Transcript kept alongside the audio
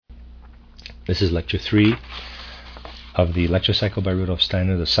This is Lecture 3 of the lecture cycle by Rudolf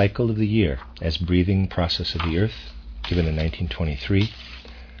Steiner, The Cycle of the Year as Breathing Process of the Earth, given in 1923.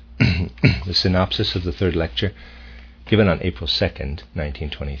 The synopsis of the third lecture, given on April 2nd,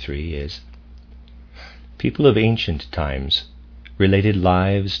 1923, is: people of ancient times related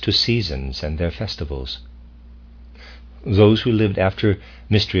lives to seasons and their festivals. Those who lived after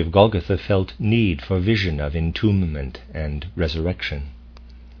Mystery of Golgotha felt need for vision of entombment and resurrection.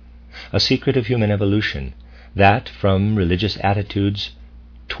 A secret of human evolution, that from religious attitudes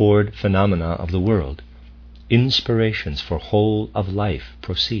toward phenomena of the world, inspirations for whole of life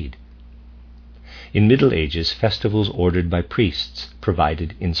proceed. In Middle Ages, festivals ordered by priests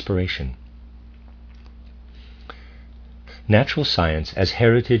provided inspiration. Natural science as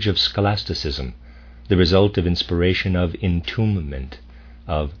heritage of scholasticism, the result of inspiration of entombment,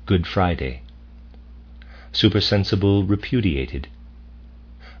 of Good Friday. Supersensible repudiated.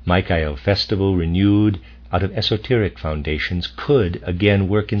 Michael festival renewed out of esoteric foundations could again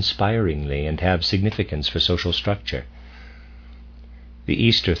work inspiringly and have significance for social structure. The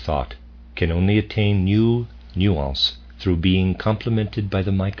Easter thought can only attain new nuance through being complemented by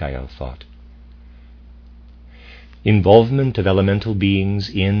the Michael thought. Involvement of elemental beings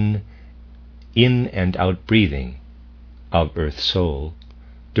in and out breathing of earth soul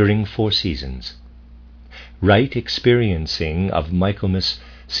during 4 seasons. Right experiencing of Michaelmas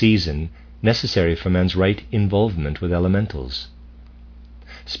season necessary for man's right involvement with elementals.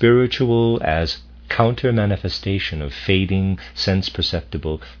 Spiritual as counter-manifestation of fading,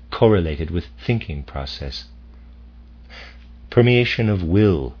 sense-perceptible, correlated with thinking process. Permeation of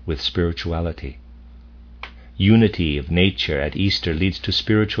will with spirituality. Unity of nature at Easter leads to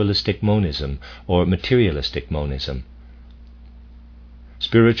spiritualistic monism or materialistic monism.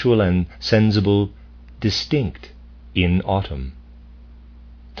 Spiritual and sensible distinct in autumn.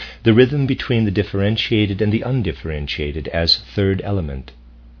 The rhythm between the differentiated and the undifferentiated as third element.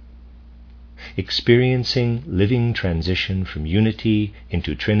 Experiencing living transition from unity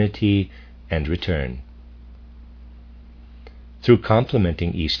into trinity and return. Through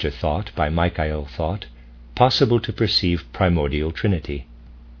complementing Easter thought by Michael thought, possible to perceive primordial trinity.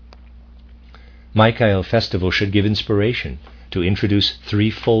 Michael festival should give inspiration to introduce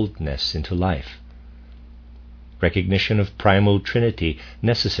threefoldness into life. Recognition of primal trinity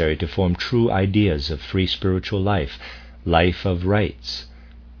necessary to form true ideas of free spiritual life, life of rights,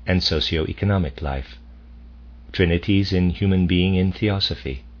 and socio-economic life. Trinities in human being in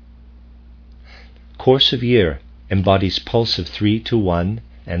theosophy. Course of year embodies pulse of 3 to 1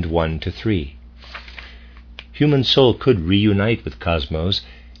 and 1 to 3. Human soul could reunite with cosmos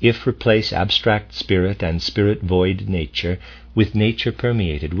if replace abstract spirit and spirit-void nature with nature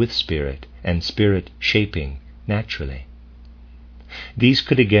permeated with spirit and spirit shaping naturally. These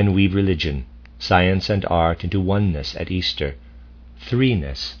could again weave religion, science and art into oneness at Easter,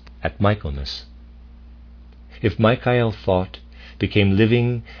 threeness at Michaelmas. If Michael thought became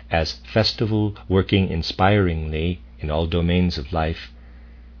living as festival working inspiringly in all domains of life,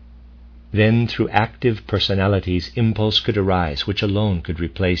 then through active personalities impulse could arise which alone could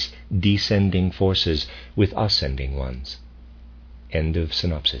replace descending forces with ascending ones. End of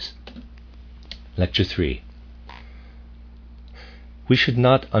synopsis. Lecture 3. We should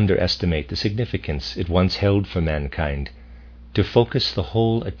not underestimate the significance it once held for mankind to focus the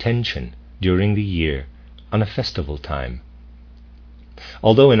whole attention during the year on a festival time.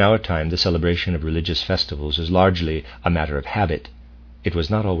 Although in our time the celebration of religious festivals is largely a matter of habit, it was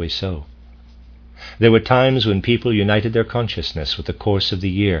not always so. There were times when people united their consciousness with the course of the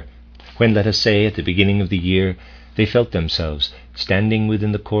year, when, let us say, at the beginning of the year, they felt themselves standing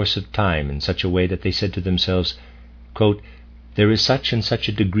within the course of time in such a way that they said to themselves, quote, "There is such and such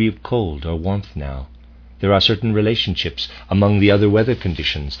a degree of cold or warmth now. There are certain relationships among the other weather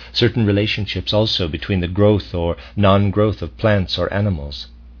conditions, certain relationships also between the growth or non-growth of plants or animals."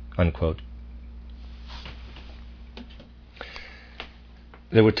 Unquote.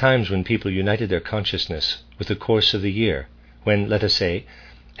 There were times when people united their consciousness with the course of the year, when, let us say,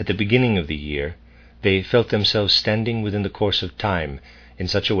 at the beginning of the year, they felt themselves standing within the course of time in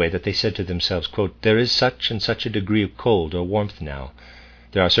such a way that they said to themselves, quote, "There is such and such a degree of cold or warmth now.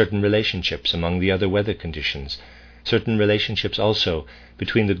 There are certain relationships among the other weather conditions, certain relationships also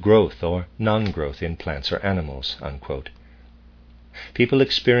between the growth or non-growth in plants or animals." Unquote. People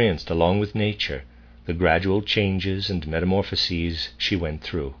experienced, along with nature, the gradual changes and metamorphoses she went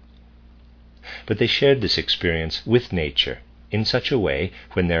through. But they shared this experience with nature in such a way,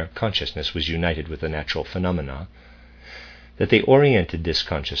 when their consciousness was united with the natural phenomena, that they oriented this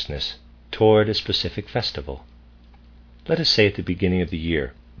consciousness toward a specific festival. Let us say at the beginning of the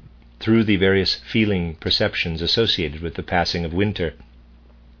year, through the various feeling perceptions associated with the passing of winter,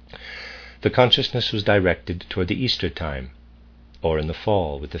 the consciousness was directed toward the Easter time, or in the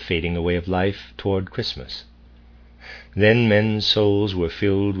fall, with the fading away of life, toward Christmas. Then men's souls were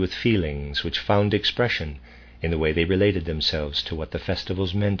filled with feelings which found expression in the way they related themselves to what the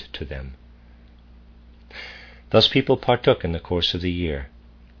festivals meant to them. Thus people partook in the course of the year,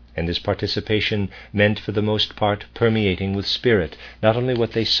 and this participation meant for the most part permeating with spirit not only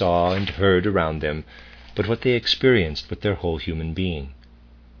what they saw and heard around them, but what they experienced with their whole human being.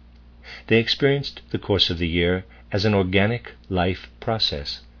 They experienced the course of the year as an organic life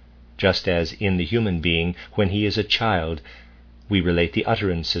process, just as in the human being, when he is a child, we relate the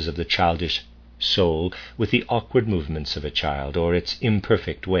utterances of the childish soul with the awkward movements of a child, or its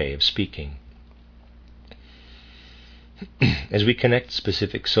imperfect way of speaking. As we connect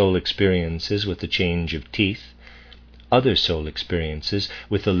specific soul experiences with the change of teeth, other soul experiences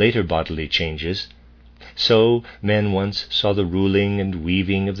with the later bodily changes, so men once saw the ruling and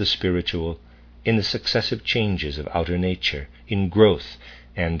weaving of the spiritual in the successive changes of outer nature, in growth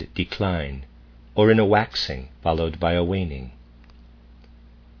and decline, or in a waxing followed by a waning.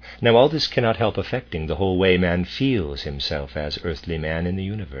 Now all this cannot help affecting the whole way man feels himself as earthly man in the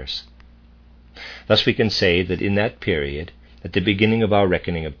universe. Thus we can say that in that period, at the beginning of our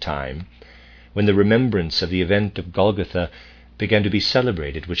reckoning of time, when the remembrance of the event of Golgotha began to be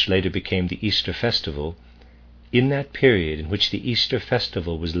celebrated, which later became the Easter festival, in that period in which the Easter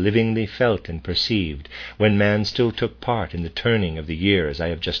festival was livingly felt and perceived, when man still took part in the turning of the year as I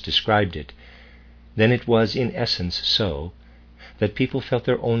have just described it, then it was in essence so that people felt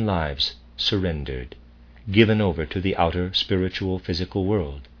their own lives surrendered, given over to the outer spiritual physical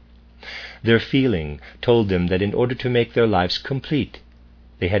world. Their feeling told them that in order to make their lives complete,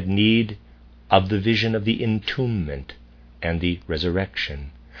 they had need of the vision of the entombment and the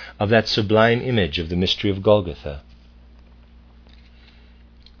resurrection, of that sublime image of the mystery of Golgotha.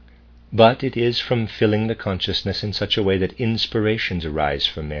 But it is from filling the consciousness in such a way that inspirations arise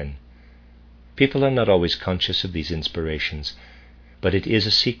for men. People are not always conscious of these inspirations, but it is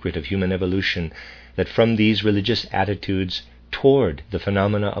a secret of human evolution that from these religious attitudes toward the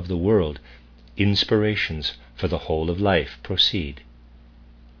phenomena of the world, inspirations for the whole of life proceed.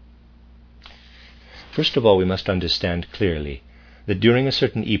 First of all, we must understand clearly that during a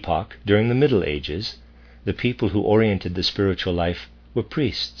certain epoch, during the Middle Ages, the people who oriented the spiritual life were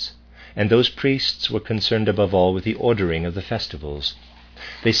priests, and those priests were concerned above all with the ordering of the festivals.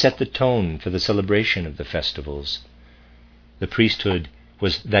 They set the tone for the celebration of the festivals. The priesthood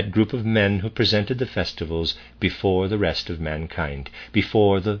was that group of men who presented the festivals before the rest of mankind,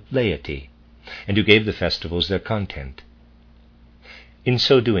 before the laity, and who gave the festivals their content. In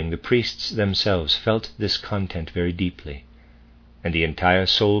so doing, the priests themselves felt this content very deeply, and the entire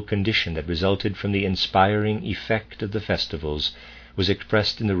soul condition that resulted from the inspiring effect of the festivals was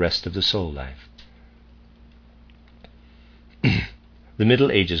expressed in the rest of the soul life. The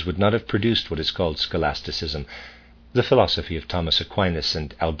Middle Ages would not have produced what is called scholasticism, the philosophy of Thomas Aquinas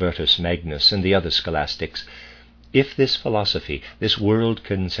and Albertus Magnus and the other scholastics, if this philosophy, this world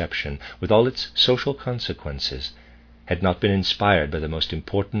conception, with all its social consequences, had not been inspired by the most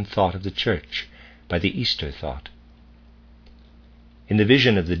important thought of the Church, by the Easter thought. In the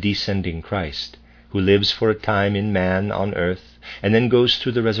vision of the descending Christ, who lives for a time in man on earth and then goes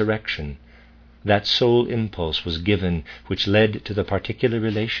through the resurrection, that soul impulse was given which led to the particular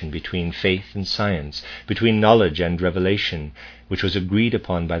relation between faith and science, between knowledge and revelation, which was agreed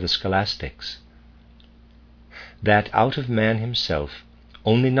upon by the scholastics. That out of man himself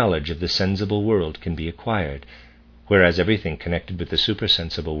only knowledge of the sensible world can be acquired, whereas everything connected with the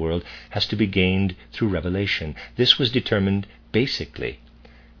supersensible world has to be gained through revelation. This was determined basically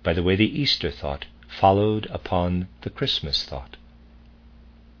by the way the Easter thought followed upon the Christmas thought.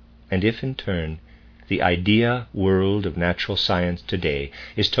 And if, in turn, the idea world of natural science today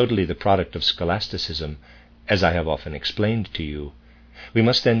is totally the product of scholasticism, as I have often explained to you, we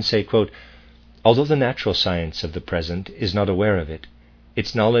must then say, quote, although the natural science of the present is not aware of it,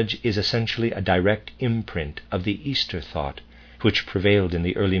 its knowledge is essentially a direct imprint of the Easter thought, which prevailed in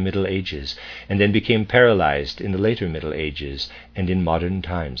the early Middle Ages, and then became paralyzed in the later Middle Ages and in modern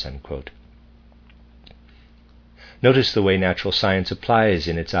times, unquote. Notice the way natural science applies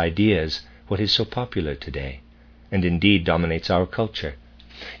in its ideas what is so popular today, and indeed dominates our culture.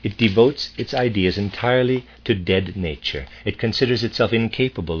 It devotes its ideas entirely to dead nature. It considers itself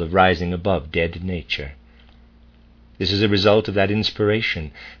incapable of rising above dead nature. This is a result of that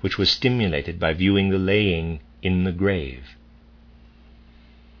inspiration which was stimulated by viewing the laying in the grave.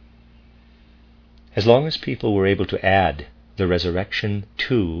 As long as people were able to add the resurrection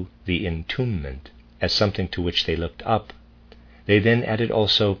to the entombment as something to which they looked up, they then added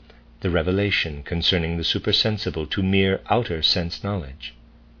also the revelation concerning the supersensible to mere outer sense knowledge.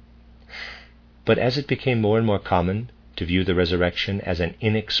 But as it became more and more common to view the resurrection as an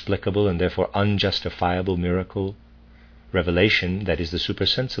inexplicable and therefore unjustifiable miracle, revelation, that is the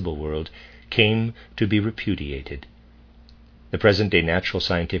supersensible world, came to be repudiated. The present-day natural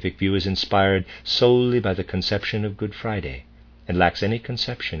scientific view is inspired solely by the conception of Good Friday and lacks any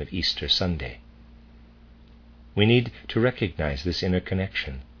conception of Easter Sunday. We need to recognize this inner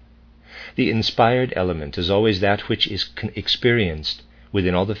connection. The inspired element is always that which is experienced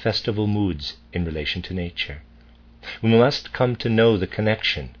within all the festival moods in relation to nature. We must come to know the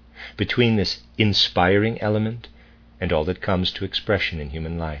connection between this inspiring element and all that comes to expression in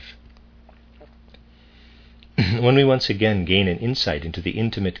human life. When we once again gain an insight into the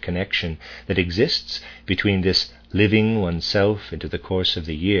intimate connection that exists between this living oneself into the course of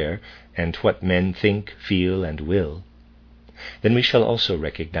the year and what men think, feel, and will, then we shall also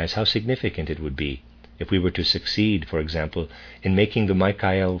recognize how significant it would be if we were to succeed, for example, in making the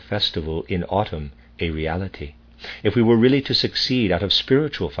Michael festival in autumn a reality. If we were really to succeed out of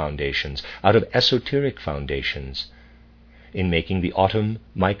spiritual foundations, out of esoteric foundations, in making the autumn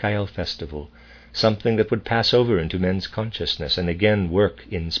Michael festival something that would pass over into men's consciousness and again work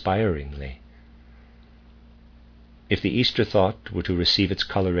inspiringly. If the Easter thought were to receive its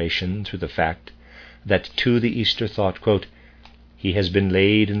coloration through the fact that to the Easter thought, quote, he has been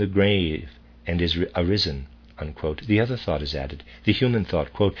laid in the grave and is arisen, unquote, the other thought is added, the human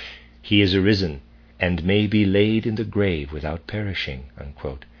thought, quote, he is arisen and may be laid in the grave without perishing,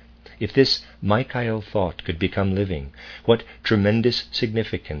 unquote. If this Michael thought could become living, what tremendous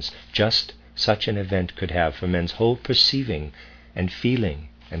significance just such an event could have for men's whole perceiving and feeling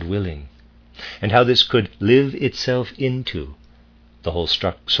and willing, and how this could live itself into the whole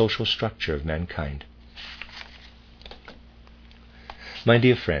social structure of mankind. My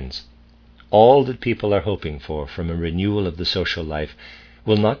dear friends, all that people are hoping for from a renewal of the social life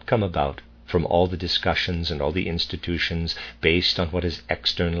will not come about from all the discussions and all the institutions based on what is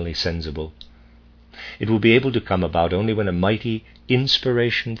externally sensible. It will be able to come about only when a mighty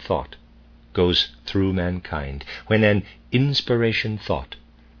inspiration thought goes through mankind, when an inspiration thought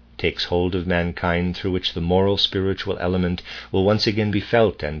takes hold of mankind through which the moral spiritual element will once again be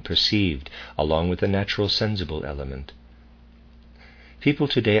felt and perceived along with the natural sensible element. People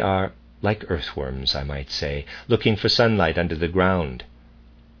today are like earthworms, I might say, looking for sunlight under the ground,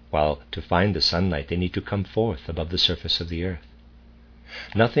 while to find the sunlight they need to come forth above the surface of the earth.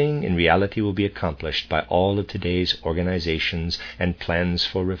 Nothing in reality will be accomplished by all of today's organizations and plans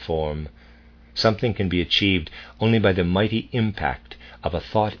for reform. Something can be achieved only by the mighty impact of a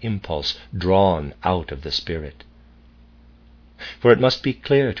thought impulse drawn out of the Spirit. For it must be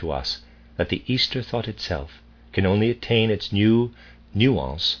clear to us that the Easter thought itself can only attain its new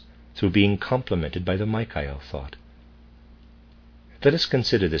nuance through being complemented by the Michael thought. Let us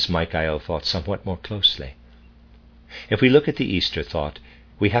consider this Michael thought somewhat more closely. If we look at the Easter thought,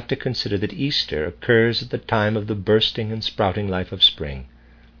 we have to consider that Easter occurs at the time of the bursting and sprouting life of spring.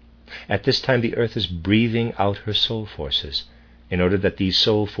 At this time the earth is breathing out her soul forces, in order that these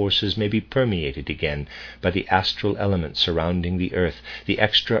soul forces may be permeated again by the astral element surrounding the earth, the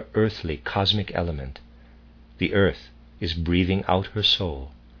extra-earthly cosmic element. The earth is breathing out her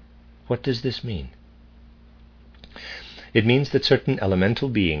soul. What does this mean? It means that certain elemental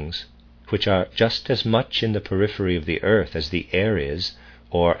beings, which are just as much in the periphery of the earth as the air is,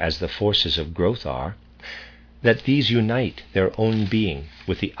 or as the forces of growth are, that these unite their own being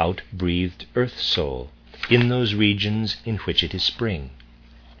with the out-breathed earth soul in those regions in which it is spring.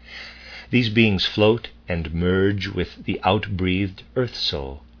 These beings float and merge with the out-breathed earth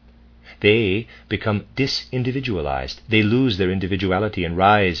soul. They become disindividualized. They lose their individuality and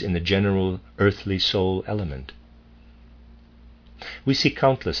rise in the general earthly soul element. We see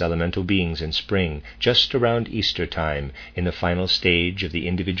countless elemental beings in spring, just around Easter time, in the final stage of the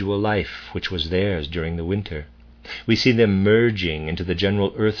individual life which was theirs during the winter. We see them merging into the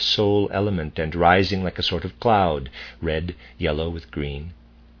general earth-soul element and rising like a sort of cloud, red, yellow with green.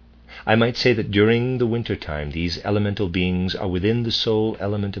 I might say that during the winter time these elemental beings are within the soul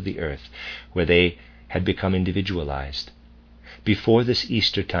element of the earth, where they had become individualized. Before this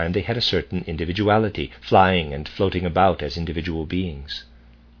Easter time they had a certain individuality, flying and floating about as individual beings.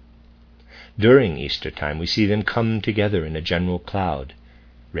 During Easter time we see them come together in a general cloud,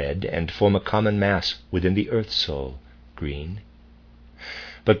 red, and form a common mass within the earth soul, green.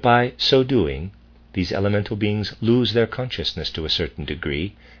 But by so doing, these elemental beings lose their consciousness to a certain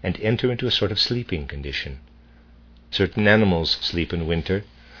degree and enter into a sort of sleeping condition. Certain animals sleep in winter.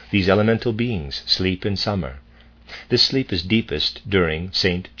 These elemental beings sleep in summer. This sleep is deepest during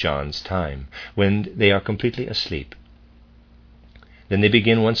St. John's time, when they are completely asleep. Then they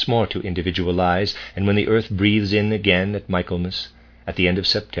begin once more to individualize, and when the earth breathes in again at Michaelmas, at the end of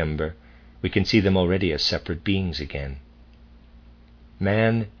September, we can see them already as separate beings again.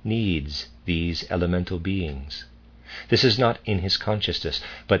 Man needs these elemental beings. This is not in his consciousness,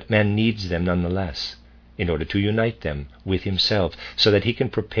 but man needs them nonetheless, in order to unite them with himself, so that he can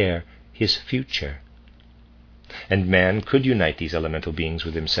prepare his future. And man could unite these elemental beings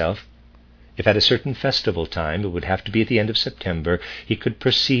with himself if at a certain festival time, it would have to be at the end of September, he could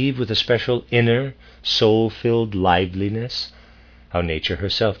perceive with a special inner, soul-filled liveliness how nature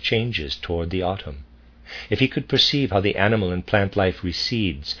herself changes toward the autumn. If he could perceive how the animal and plant life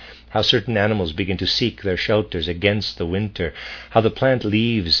recedes, how certain animals begin to seek their shelters against the winter, how the plant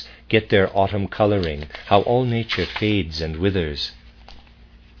leaves get their autumn coloring, how all nature fades and withers.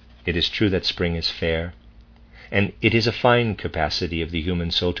 It is true that spring is fair, and it is a fine capacity of the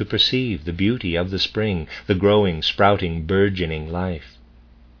human soul to perceive the beauty of the spring, the growing, sprouting, burgeoning life.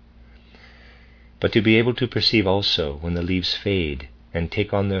 But to be able to perceive also when the leaves fade and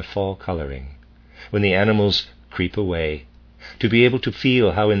take on their fall coloring, when the animals creep away, to be able to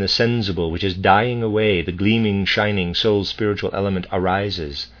feel how in the sensible which is dying away the gleaming, shining soul spiritual element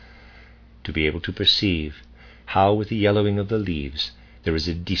arises, to be able to perceive how with the yellowing of the leaves there is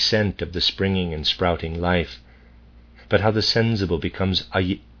a descent of the springing and sprouting life, but how the sensible becomes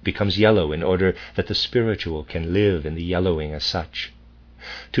yellow in order that the spiritual can live in the yellowing as such,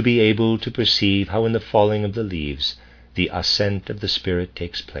 to be able to perceive how in the falling of the leaves the ascent of the spirit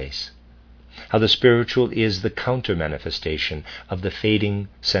takes place, how the spiritual is the counter-manifestation of the fading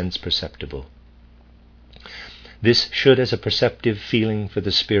sense perceptible. This should, as a perceptive feeling for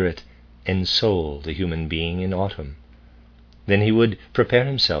the spirit, ensoul the human being in autumn. Then he would prepare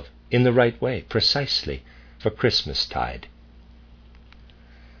himself in the right way, precisely, for Christmastide.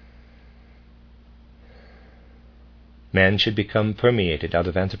 Man should become permeated out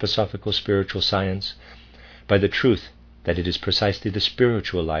of anthroposophical spiritual science by the truth that it is precisely the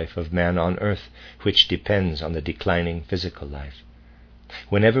spiritual life of man on earth which depends on the declining physical life.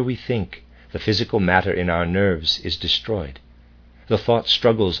 Whenever we think, the physical matter in our nerves is destroyed. The thought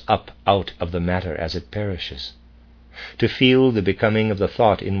struggles up out of the matter as it perishes. To feel the becoming of the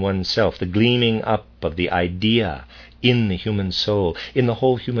thought in oneself, the gleaming up of the idea in the human soul, in the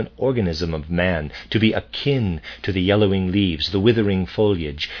whole human organism of man, to be akin to the yellowing leaves, the withering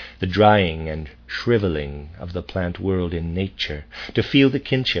foliage, the drying and shriveling of the plant world in nature, to feel the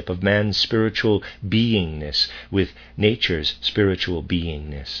kinship of man's spiritual beingness with nature's spiritual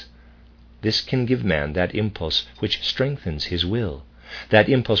beingness. This can give man that impulse which strengthens his will, that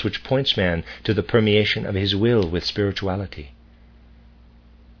impulse which points man to the permeation of his will with spirituality.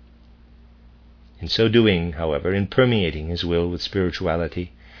 In so doing, however, in permeating his will with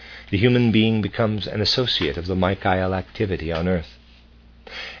spirituality, the human being becomes an associate of the Michael activity on earth.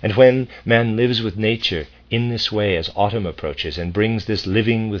 And when man lives with nature in this way as autumn approaches and brings this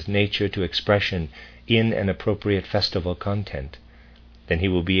living with nature to expression in an appropriate festival content, then he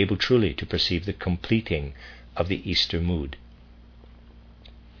will be able truly to perceive the completing of the Easter mood.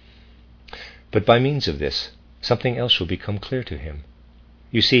 But by means of this, something else will become clear to him.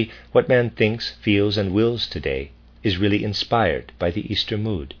 You see, what man thinks, feels, and wills today is really inspired by the Easter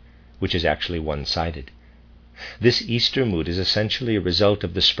mood, which is actually one-sided. This Easter mood is essentially a result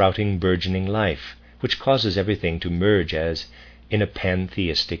of the sprouting, burgeoning life, which causes everything to merge as in a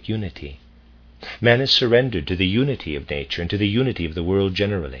pantheistic unity. Man is surrendered to the unity of nature and to the unity of the world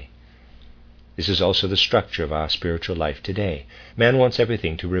generally. This is also the structure of our spiritual life today. Man wants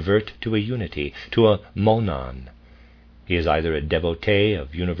everything to revert to a unity, to a monon. He is either a devotee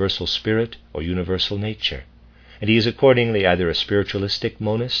of universal spirit or universal nature, and he is accordingly either a spiritualistic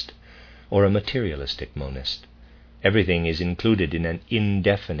monist or a materialistic monist. Everything is included in an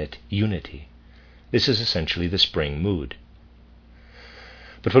indefinite unity. This is essentially the spring mood.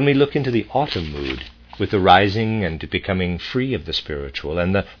 But when we look into the autumn mood, with the rising and becoming free of the spiritual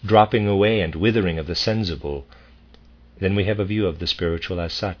and the dropping away and withering of the sensible, then we have a view of the spiritual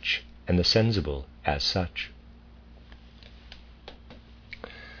as such and the sensible as such.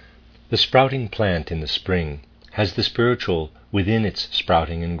 The sprouting plant in the spring has the spiritual within its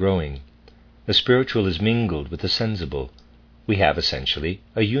sprouting and growing. The spiritual is mingled with the sensible. We have essentially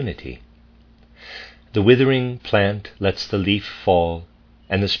a unity. The withering plant lets the leaf fall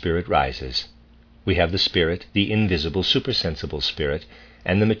and the spirit rises. We have the spirit, the invisible, supersensible spirit,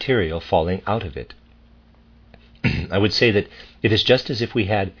 and the material falling out of it. I would say that it is just as if we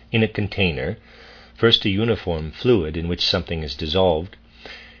had in a container first a uniform fluid in which something is dissolved,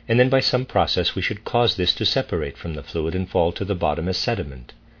 and then by some process we should cause this to separate from the fluid and fall to the bottom as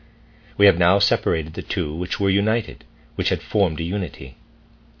sediment. We have now separated the two which were united, which had formed a unity.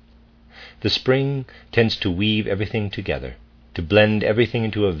 The spring tends to weave everything together, to blend everything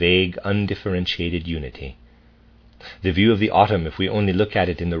into a vague, undifferentiated unity. The view of the autumn, if we only look at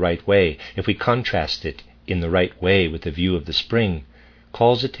it in the right way, if we contrast it in the right way with the view of the spring,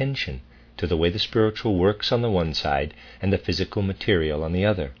 calls attention to the way the spiritual works on the one side and the physical material on the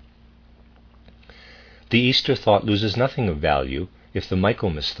other. The Easter thought loses nothing of value if the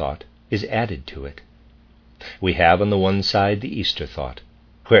Michaelmas thought is added to it. We have on the one side the Easter thought,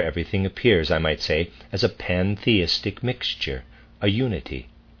 where everything appears, I might say, as a pantheistic mixture, a unity.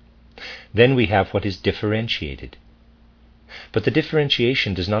 Then we have what is differentiated. But the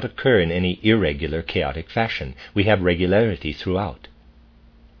differentiation does not occur in any irregular, chaotic fashion. We have regularity throughout.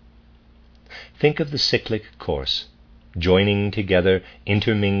 Think of the cyclic course, joining together,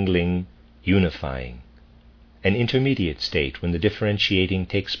 intermingling, unifying. An intermediate state when the differentiating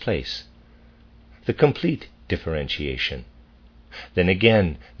takes place. The complete differentiation. Then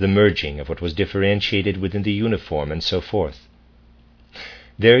again, the merging of what was differentiated within the uniform, and so forth.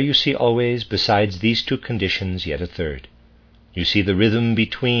 There you see always, besides these two conditions, yet a third. You see the rhythm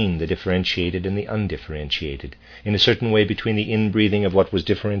between the differentiated and the undifferentiated, in a certain way between the in-breathing of what was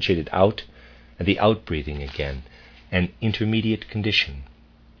differentiated out and the out-breathing again, an intermediate condition.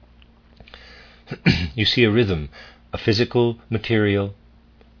 You see a rhythm, a physical, material,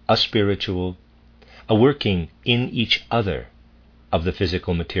 a spiritual, a working in each other of the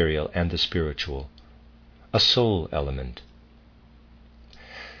physical, material, and the spiritual, a soul element.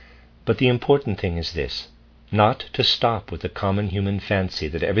 But the important thing is this, not to stop with the common human fancy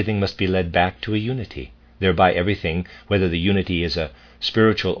that everything must be led back to a unity. Thereby everything, whether the unity is a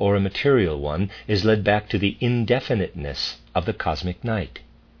spiritual or a material one, is led back to the indefiniteness of the cosmic night.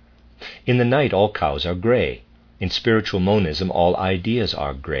 In the night all cows are gray. In spiritual monism all ideas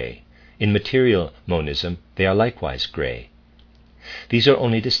are gray. In material monism they are likewise gray. These are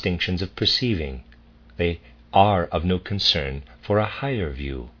only distinctions of perceiving. They are of no concern for a higher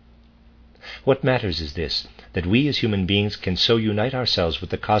view. What matters is this, that we as human beings can so unite ourselves with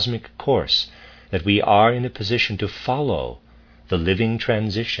the cosmic course that we are in a position to follow the living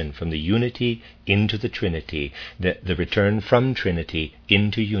transition from the unity into the Trinity, the return from Trinity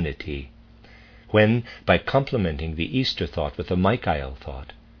into unity, when, by complementing the Easter thought with the Michael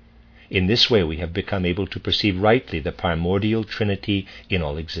thought, in this way we have become able to perceive rightly the primordial Trinity in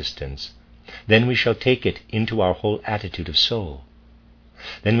all existence. Then we shall take it into our whole attitude of soul.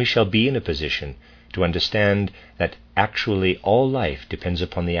 Then we shall be in a position to understand that actually all life depends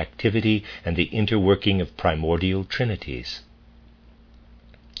upon the activity and the interworking of primordial trinities.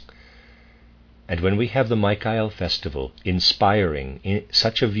 And when we have the Michael festival inspiring in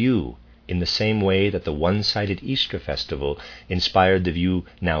such a view in the same way that the one-sided Easter festival inspired the view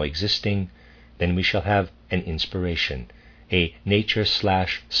now existing, then we shall have an inspiration, a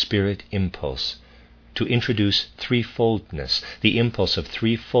nature/spirit impulse, to introduce threefoldness, the impulse of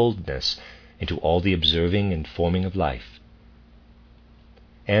threefoldness, into all the observing and forming of life.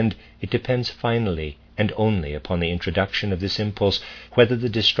 And it depends finally and only upon the introduction of this impulse whether the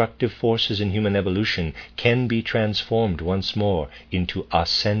destructive forces in human evolution can be transformed once more into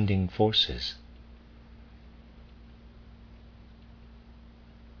ascending forces.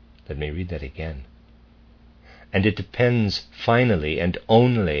 Let me read that again. And it depends finally and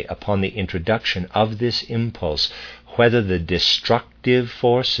only upon the introduction of this impulse whether the destructive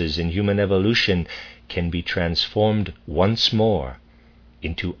forces in human evolution can be transformed once more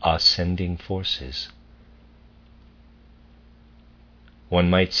into ascending forces. One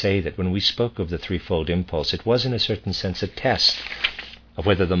might say that when we spoke of the threefold impulse, it was in a certain sense a test of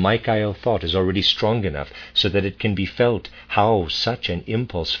whether the Michael thought is already strong enough so that it can be felt how such an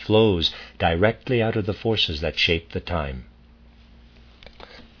impulse flows directly out of the forces that shape the time.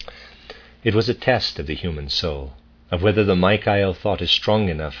 It was a test of the human soul, of whether the Michael thought is strong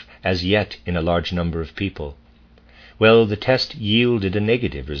enough as yet in a large number of people. Well, the test yielded a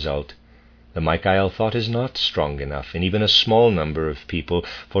negative result. The Michael thought is not strong enough in even a small number of people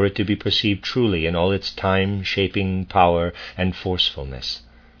for it to be perceived truly in all its time-shaping power and forcefulness.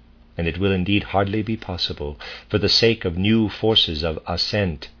 And it will indeed hardly be possible, for the sake of new forces of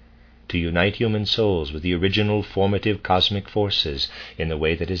ascent, to unite human souls with the original formative cosmic forces in the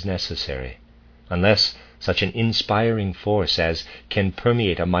way that is necessary, unless such an inspiring force as can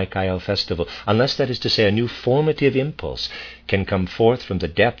permeate a Michael festival, unless, that is to say, a new formative impulse can come forth from the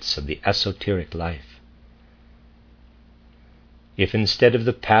depths of the esoteric life. if instead of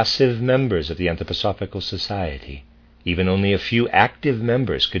the passive members of the Anthroposophical Society, even only a few active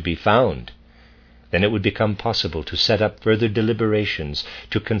members could be found, then it would become possible to set up further deliberations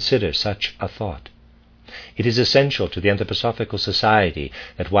to consider such a thought. It is essential to the Anthroposophical Society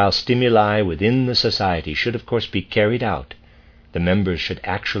that while stimuli within the society should of course be carried out, the members should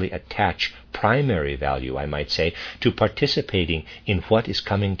actually attach primary value, I might say, to participating in what is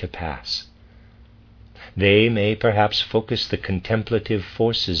coming to pass. They may perhaps focus the contemplative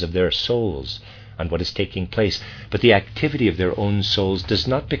forces of their souls on what is taking place, but the activity of their own souls does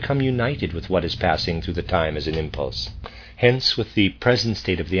not become united with what is passing through the time as an impulse. Hence, with the present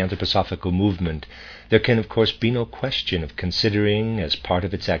state of the anthroposophical movement, there can of course be no question of considering as part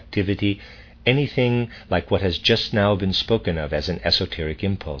of its activity anything like what has just now been spoken of as an esoteric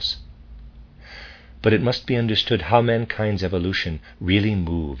impulse. But it must be understood how mankind's evolution really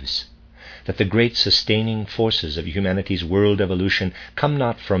moves, that the great sustaining forces of humanity's world evolution come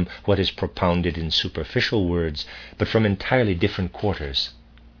not from what is propounded in superficial words, but from entirely different quarters.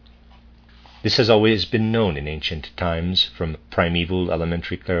 This has always been known in ancient times from primeval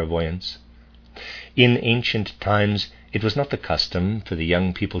elementary clairvoyance. In ancient times, it was not the custom for the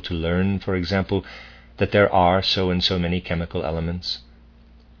young people to learn, for example, that there are so and so many chemical elements.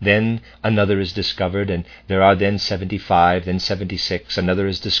 Then another is discovered, and there are then 75, then 76. Another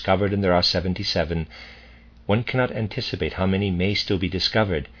is discovered, and there are 77. One cannot anticipate how many may still be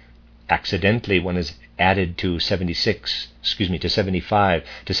discovered. Accidentally, one is added to 75,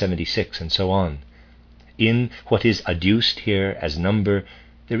 to 76, and so on. In what is adduced here as number,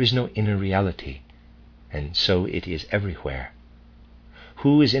 there is no inner reality, and so it is everywhere.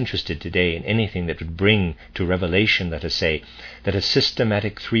 Who is interested today in anything that would bring to revelation, let us say, that a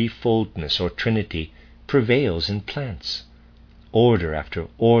systematic threefoldness or trinity prevails in plants? Order after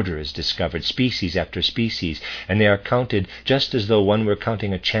order is discovered, species after species, and they are counted just as though one were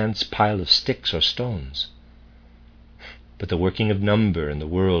counting a chance pile of sticks or stones. But the working of number in the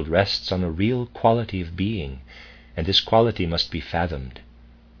world rests on a real quality of being, and this quality must be fathomed.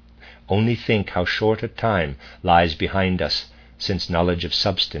 Only think how short a time lies behind us since knowledge of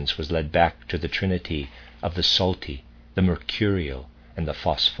substance was led back to the trinity of the salty, the mercurial, and the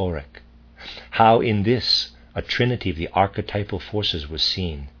phosphoric. How in this a trinity of the archetypal forces was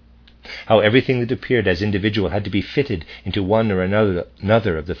seen. How everything that appeared as individual had to be fitted into one or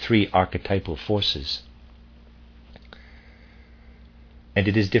another of the three archetypal forces. And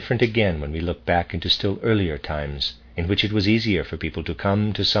it is different again when we look back into still earlier times, in which it was easier for people to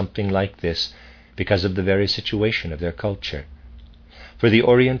come to something like this because of the very situation of their culture. For the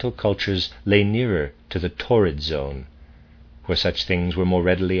Oriental cultures lay nearer to the torrid zone, where such things were more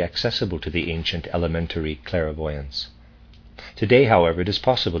readily accessible to the ancient elementary clairvoyance. Today, however, it is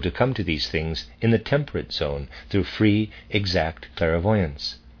possible to come to these things in the temperate zone through free, exact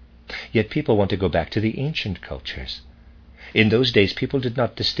clairvoyance. Yet people want to go back to the ancient cultures. In those days, people did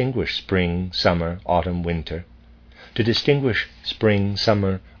not distinguish spring, summer, autumn, winter. To distinguish spring,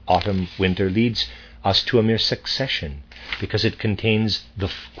 summer, autumn, winter leads us to a mere succession, because it contains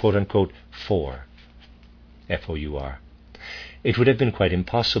the quote-unquote four, F-O-U-R. It would have been quite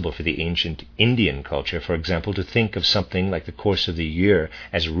impossible for the ancient Indian culture, for example, to think of something like the course of the year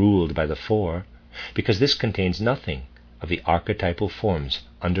as ruled by the four, because this contains nothing of the archetypal forms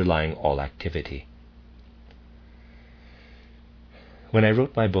underlying all activity. When I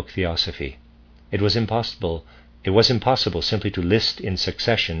wrote my book Theosophy, it was impossible simply to list in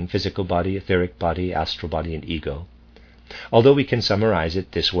succession physical body, etheric body, astral body, and ego. Although we can summarize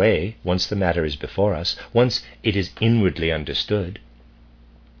it this way, once the matter is before us, once it is inwardly understood.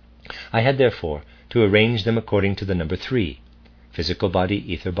 I had therefore to arrange them according to the number 3, physical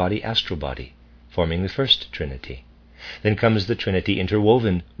body, ether body, astral body, forming the first trinity. Then comes the trinity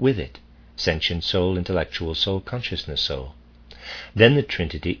interwoven with it, sentient soul, intellectual soul, consciousness soul. Then the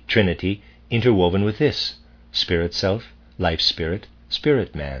trinity interwoven with this, spirit self, life spirit,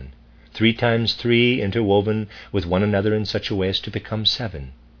 spirit man, 3 times 3 interwoven with one another in such a way as to become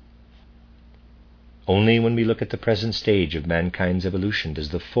 7. Only when we look at the present stage of mankind's evolution does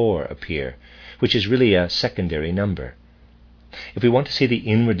the 4 appear, which is really a secondary number. If we want to see the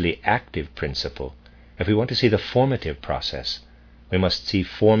inwardly active principle, if we want to see the formative process, we must see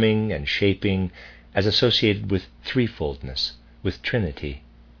forming and shaping as associated with threefoldness, with trinity.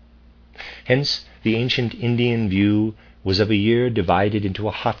 Hence, the ancient Indian view was of a year divided into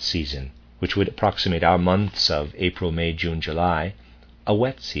a hot season, which would approximate our months of April, May, June, July, a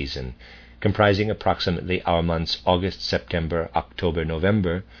wet season, comprising approximately our months August, September, October,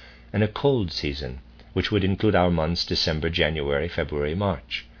 November, and a cold season, which would include our months December, January, February,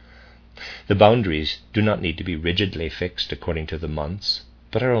 March. The boundaries do not need to be rigidly fixed according to the months,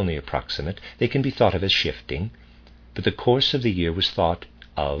 but are only approximate. They can be thought of as shifting, but the course of the year was thought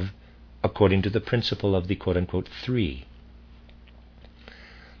of according to the principle of the quote-unquote three.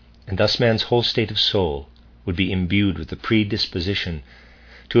 And thus man's whole state of soul would be imbued with the predisposition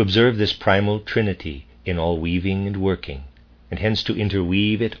to observe this primal trinity in all weaving and working, and hence to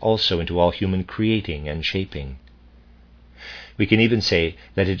interweave it also into all human creating and shaping. We can even say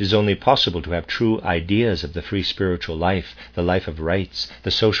that it is only possible to have true ideas of the free spiritual life, the life of rights,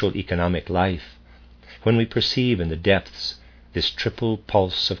 the social economic life, when we perceive in the depths this triple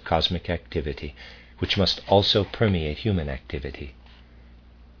pulse of cosmic activity, which must also permeate human activity.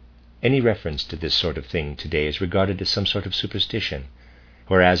 Any reference to this sort of thing today is regarded as some sort of superstition,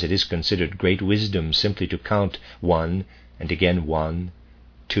 whereas it is considered great wisdom simply to count 1 and again 1,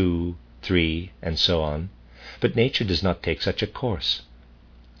 2, 3, and so on. But nature does not take such a course.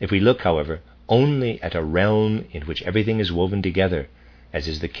 If we look, however, only at a realm in which everything is woven together, as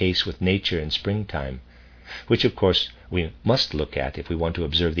is the case with nature in springtime, which of course we must look at if we want to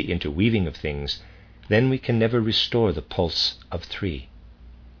observe the interweaving of things, then we can never restore the pulse of three.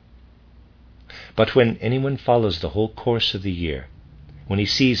 But when anyone follows the whole course of the year, when he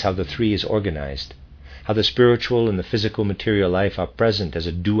sees how the three is organized, how the spiritual and the physical material life are present as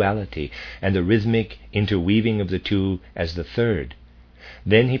a duality, and the rhythmic interweaving of the two as the third,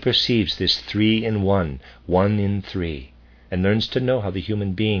 then he perceives this 3 in 1, 1 in 3, and learns to know how the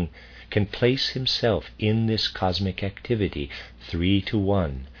human being can place himself in this cosmic activity, 3 to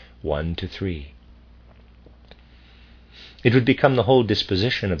 1, 1 to 3. It would become the whole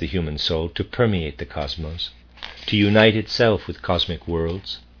disposition of the human soul to permeate the cosmos, to unite itself with cosmic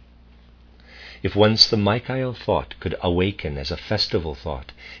worlds. If once the Michael thought could awaken as a festival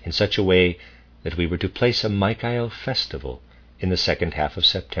thought in such a way that we were to place a Michael festival in the second half of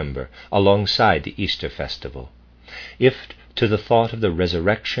September alongside the Easter festival, if to the thought of the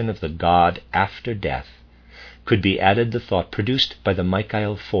resurrection of the God after death could be added the thought produced by the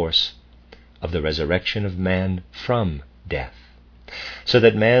Michael force of the resurrection of man from death, so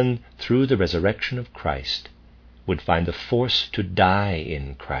that man, through the resurrection of Christ, would find the force to die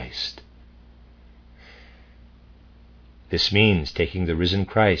in Christ. This means taking the risen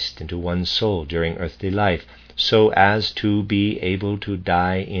Christ into one's soul during earthly life, so as to be able to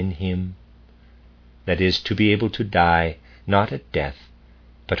die in him. That is, to be able to die not at death,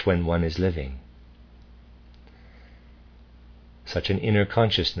 but when one is living. Such an inner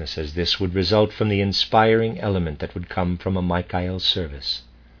consciousness as this would result from the inspiring element that would come from a Michael service.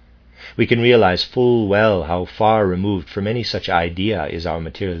 We can realize full well how far removed from any such idea is our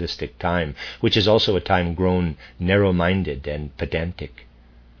materialistic time, which is also a time grown narrow-minded and pedantic.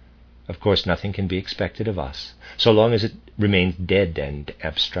 Of course, nothing can be expected of us, so long as it remains dead and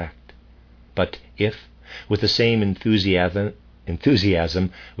abstract. But if, with the same enthusiasm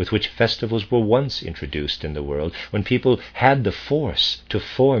with which festivals were once introduced in the world, when people had the force to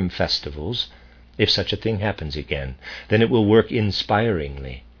form festivals, if such a thing happens again, then it will work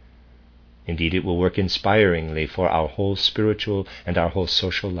inspiringly. Indeed, it will work inspiringly for our whole spiritual and our whole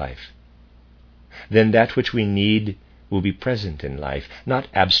social life. Then that which we need will be present in life, not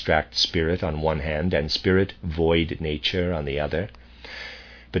abstract spirit on one hand and spirit void nature on the other,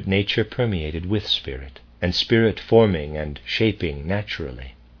 but nature permeated with spirit, and spirit forming and shaping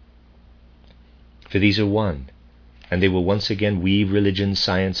naturally. For these are one, and they will once again weave religion,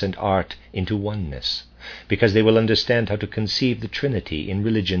 science, and art into oneness, because they will understand how to conceive the Trinity in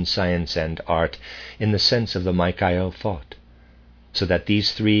religion, science, and art in the sense of the Michael thought, so that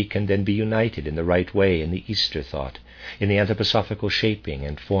these three can then be united in the right way in the Easter thought, in the anthroposophical shaping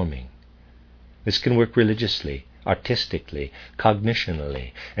and forming. This can work religiously, artistically,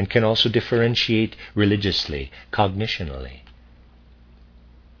 cognitionally, and can also differentiate religiously, cognitionally.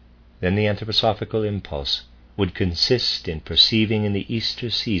 Then the anthroposophical impulse would consist in perceiving in the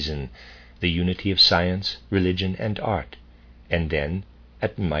Easter season the unity of science, religion, and art, and then,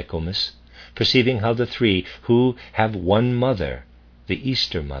 at Michaelmas, perceiving how the three, who have one mother, the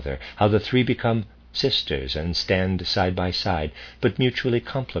Easter mother, how the three become sisters and stand side by side, but mutually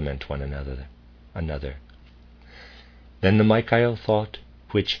complement one another. Then the Michael thought,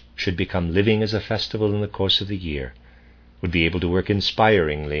 which should become living as a festival in the course of the year, would be able to work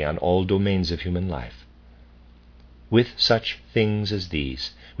inspiringly on all domains of human life. With such things as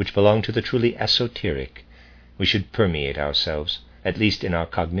these, which belong to the truly esoteric, we should permeate ourselves, at least in our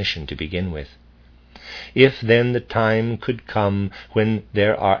cognition to begin with. If then the time could come when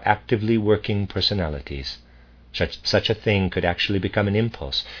there are actively working personalities, such a thing could actually become an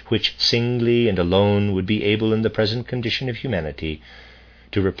impulse, which singly and alone would be able in the present condition of humanity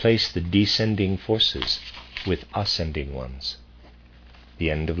to replace the descending forces with ascending ones. The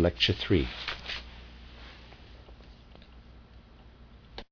end of Lecture 3.